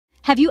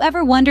Have you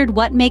ever wondered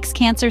what makes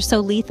cancer so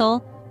lethal?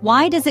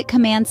 Why does it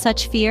command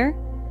such fear?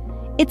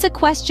 It's a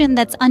question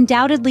that's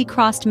undoubtedly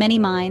crossed many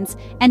minds,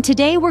 and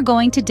today we're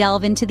going to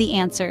delve into the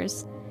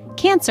answers.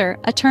 Cancer,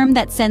 a term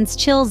that sends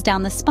chills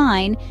down the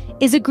spine,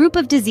 is a group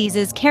of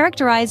diseases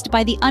characterized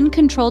by the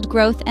uncontrolled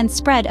growth and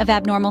spread of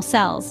abnormal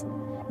cells.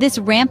 This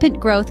rampant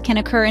growth can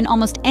occur in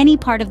almost any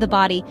part of the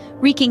body,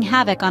 wreaking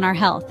havoc on our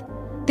health.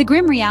 The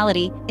grim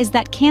reality is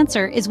that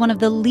cancer is one of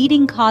the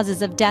leading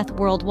causes of death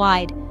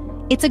worldwide.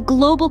 It's a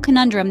global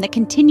conundrum that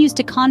continues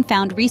to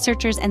confound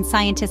researchers and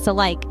scientists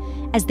alike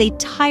as they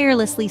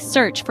tirelessly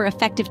search for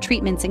effective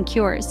treatments and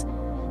cures.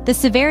 The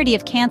severity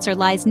of cancer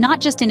lies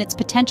not just in its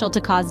potential to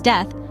cause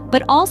death,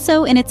 but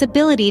also in its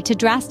ability to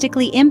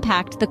drastically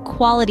impact the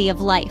quality of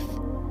life.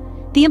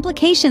 The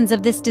implications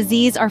of this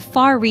disease are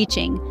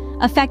far-reaching,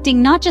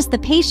 affecting not just the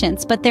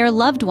patients but their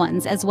loved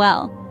ones as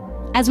well.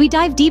 As we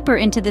dive deeper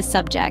into this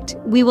subject,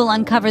 we will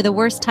uncover the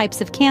worst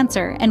types of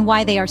cancer and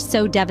why they are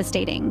so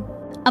devastating.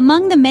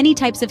 Among the many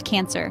types of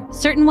cancer,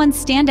 certain ones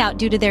stand out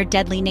due to their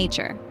deadly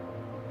nature.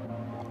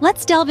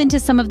 Let's delve into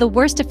some of the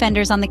worst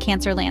offenders on the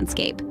cancer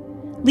landscape.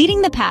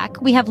 Leading the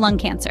pack, we have lung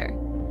cancer.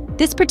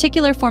 This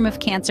particular form of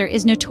cancer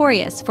is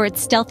notorious for its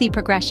stealthy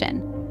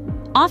progression.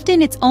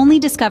 Often it's only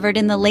discovered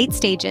in the late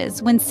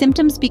stages when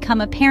symptoms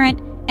become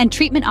apparent and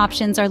treatment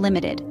options are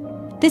limited.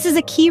 This is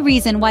a key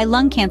reason why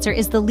lung cancer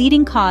is the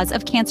leading cause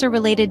of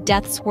cancer-related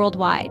deaths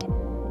worldwide.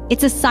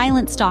 It's a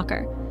silent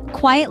stalker,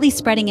 quietly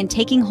spreading and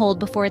taking hold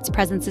before its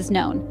presence is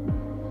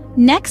known.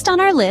 Next on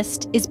our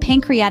list is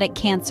pancreatic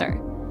cancer.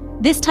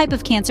 This type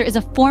of cancer is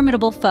a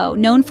formidable foe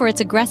known for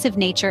its aggressive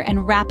nature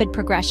and rapid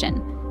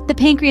progression. The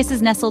pancreas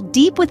is nestled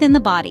deep within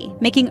the body,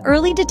 making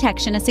early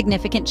detection a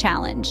significant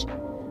challenge.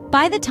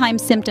 By the time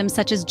symptoms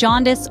such as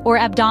jaundice or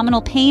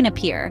abdominal pain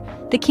appear,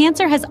 the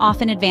cancer has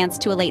often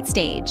advanced to a late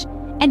stage.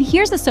 And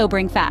here's a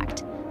sobering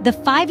fact. The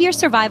 5-year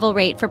survival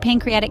rate for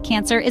pancreatic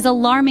cancer is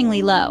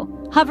alarmingly low,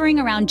 hovering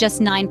around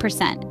just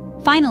 9%.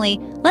 Finally,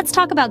 let's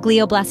talk about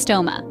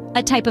glioblastoma,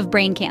 a type of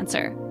brain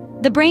cancer.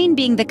 The brain,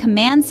 being the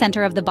command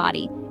center of the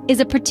body, is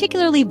a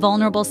particularly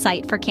vulnerable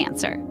site for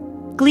cancer.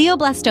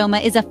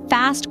 Glioblastoma is a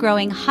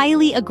fast-growing,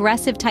 highly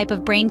aggressive type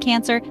of brain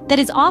cancer that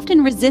is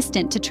often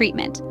resistant to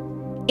treatment.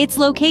 Its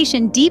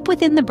location deep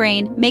within the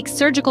brain makes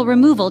surgical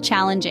removal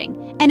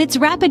challenging, and its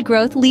rapid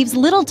growth leaves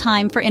little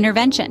time for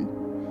intervention.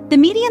 The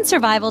median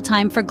survival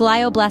time for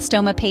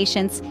glioblastoma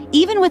patients,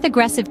 even with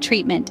aggressive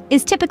treatment,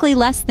 is typically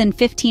less than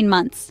 15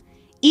 months.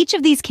 Each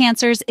of these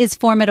cancers is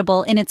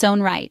formidable in its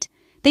own right.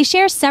 They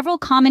share several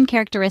common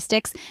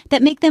characteristics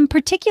that make them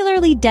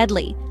particularly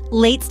deadly: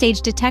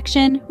 late-stage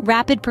detection,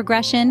 rapid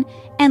progression,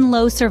 and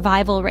low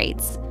survival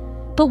rates.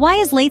 But why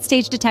is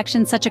late-stage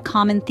detection such a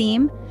common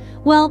theme?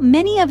 Well,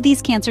 many of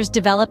these cancers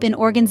develop in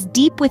organs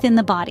deep within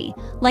the body,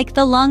 like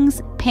the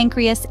lungs,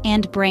 pancreas,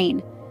 and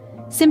brain.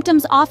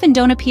 Symptoms often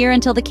don't appear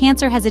until the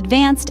cancer has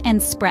advanced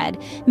and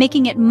spread,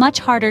 making it much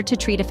harder to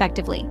treat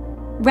effectively.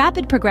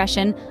 Rapid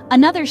progression,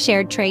 another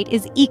shared trait,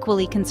 is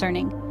equally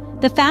concerning.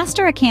 The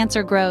faster a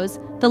cancer grows,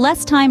 the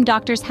less time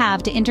doctors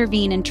have to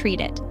intervene and treat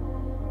it.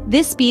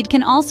 This speed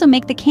can also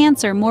make the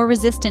cancer more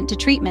resistant to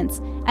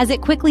treatments, as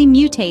it quickly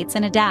mutates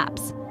and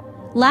adapts.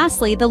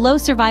 Lastly, the low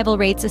survival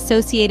rates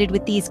associated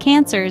with these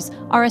cancers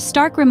are a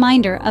stark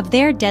reminder of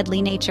their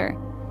deadly nature.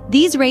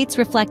 These rates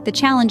reflect the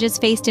challenges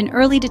faced in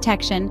early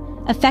detection,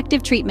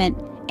 effective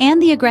treatment,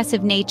 and the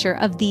aggressive nature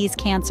of these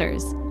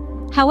cancers.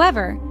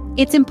 However,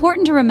 it's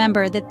important to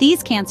remember that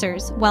these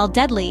cancers, while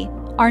deadly,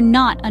 are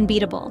not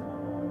unbeatable.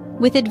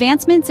 With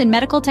advancements in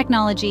medical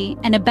technology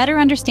and a better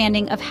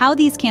understanding of how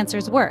these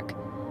cancers work,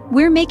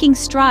 we're making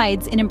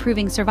strides in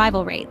improving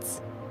survival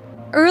rates.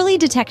 Early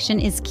detection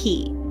is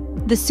key.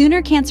 The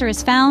sooner cancer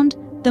is found,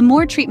 the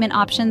more treatment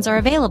options are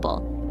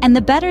available, and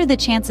the better the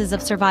chances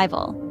of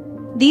survival.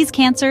 These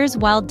cancers,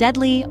 while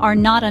deadly, are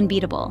not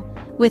unbeatable.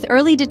 With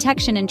early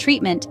detection and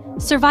treatment,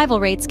 survival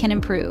rates can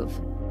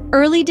improve.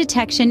 Early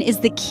detection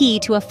is the key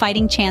to a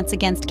fighting chance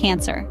against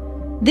cancer.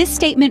 This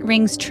statement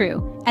rings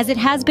true, as it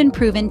has been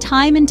proven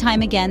time and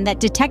time again that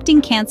detecting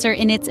cancer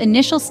in its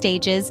initial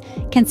stages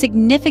can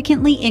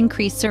significantly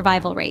increase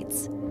survival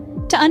rates.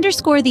 To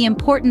underscore the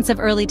importance of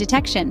early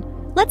detection,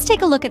 let's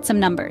take a look at some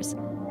numbers.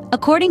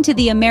 According to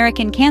the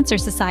American Cancer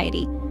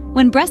Society,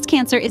 when breast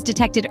cancer is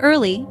detected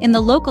early in the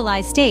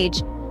localized stage,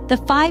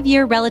 the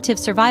 5-year relative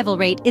survival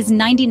rate is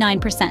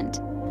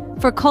 99%.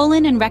 For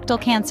colon and rectal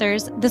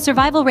cancers, the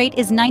survival rate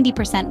is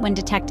 90% when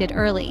detected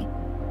early.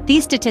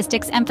 These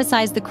statistics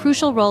emphasize the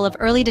crucial role of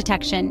early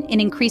detection in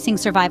increasing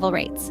survival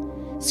rates.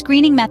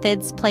 Screening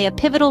methods play a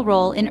pivotal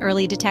role in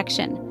early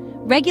detection.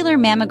 Regular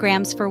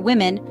mammograms for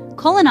women,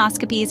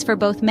 colonoscopies for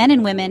both men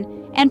and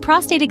women, and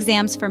prostate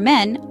exams for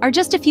men are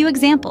just a few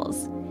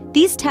examples.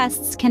 These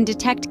tests can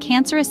detect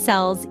cancerous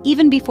cells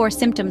even before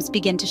symptoms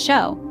begin to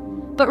show.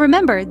 But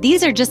remember,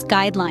 these are just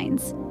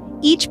guidelines.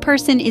 Each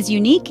person is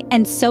unique,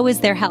 and so is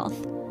their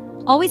health.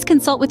 Always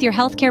consult with your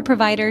healthcare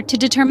provider to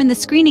determine the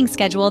screening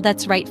schedule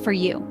that's right for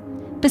you.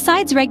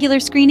 Besides regular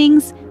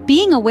screenings,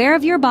 being aware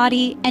of your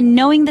body and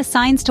knowing the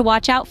signs to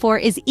watch out for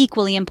is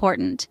equally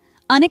important.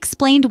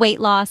 Unexplained weight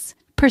loss,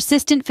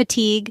 persistent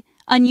fatigue,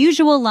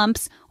 unusual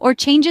lumps, or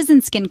changes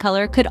in skin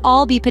color could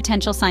all be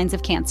potential signs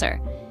of cancer.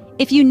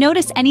 If you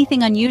notice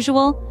anything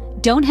unusual,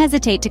 don't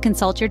hesitate to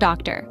consult your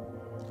doctor.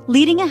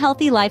 Leading a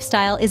healthy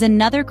lifestyle is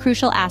another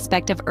crucial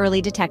aspect of early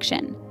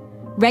detection.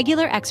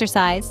 Regular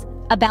exercise,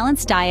 a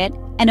balanced diet,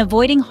 and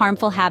avoiding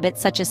harmful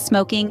habits such as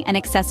smoking and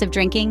excessive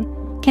drinking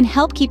can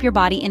help keep your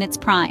body in its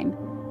prime,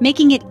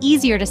 making it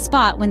easier to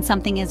spot when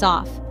something is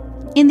off.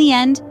 In the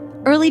end,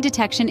 early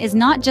detection is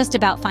not just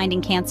about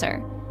finding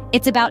cancer.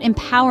 It's about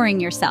empowering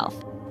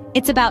yourself.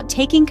 It's about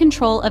taking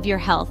control of your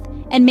health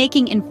and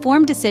making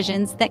informed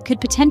decisions that could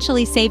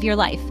potentially save your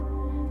life.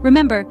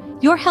 Remember,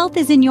 your health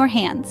is in your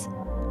hands.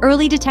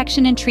 Early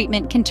detection and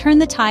treatment can turn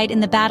the tide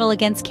in the battle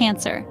against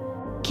cancer.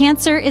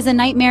 Cancer is a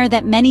nightmare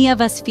that many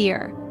of us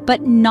fear,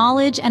 but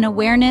knowledge and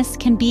awareness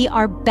can be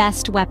our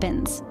best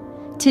weapons.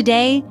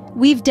 Today,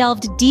 we've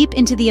delved deep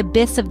into the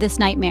abyss of this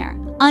nightmare,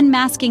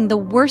 unmasking the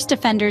worst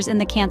offenders in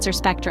the cancer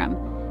spectrum.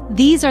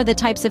 These are the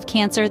types of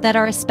cancer that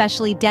are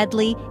especially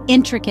deadly,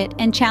 intricate,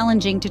 and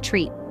challenging to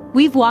treat.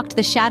 We've walked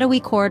the shadowy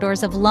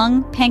corridors of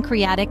lung,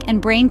 pancreatic,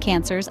 and brain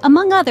cancers,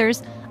 among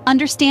others,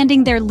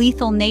 understanding their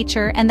lethal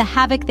nature and the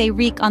havoc they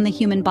wreak on the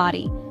human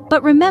body.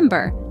 But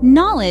remember,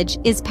 knowledge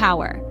is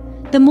power.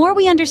 The more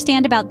we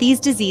understand about these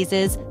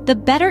diseases, the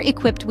better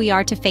equipped we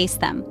are to face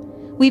them.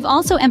 We've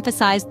also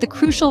emphasized the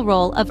crucial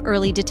role of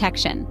early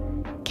detection.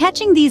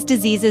 Catching these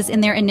diseases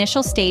in their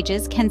initial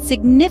stages can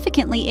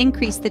significantly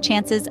increase the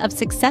chances of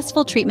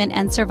successful treatment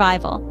and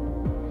survival.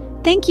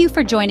 Thank you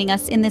for joining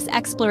us in this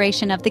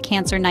exploration of the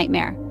cancer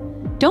nightmare.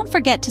 Don't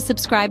forget to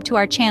subscribe to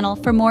our channel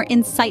for more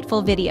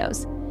insightful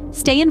videos.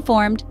 Stay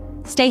informed,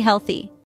 stay healthy.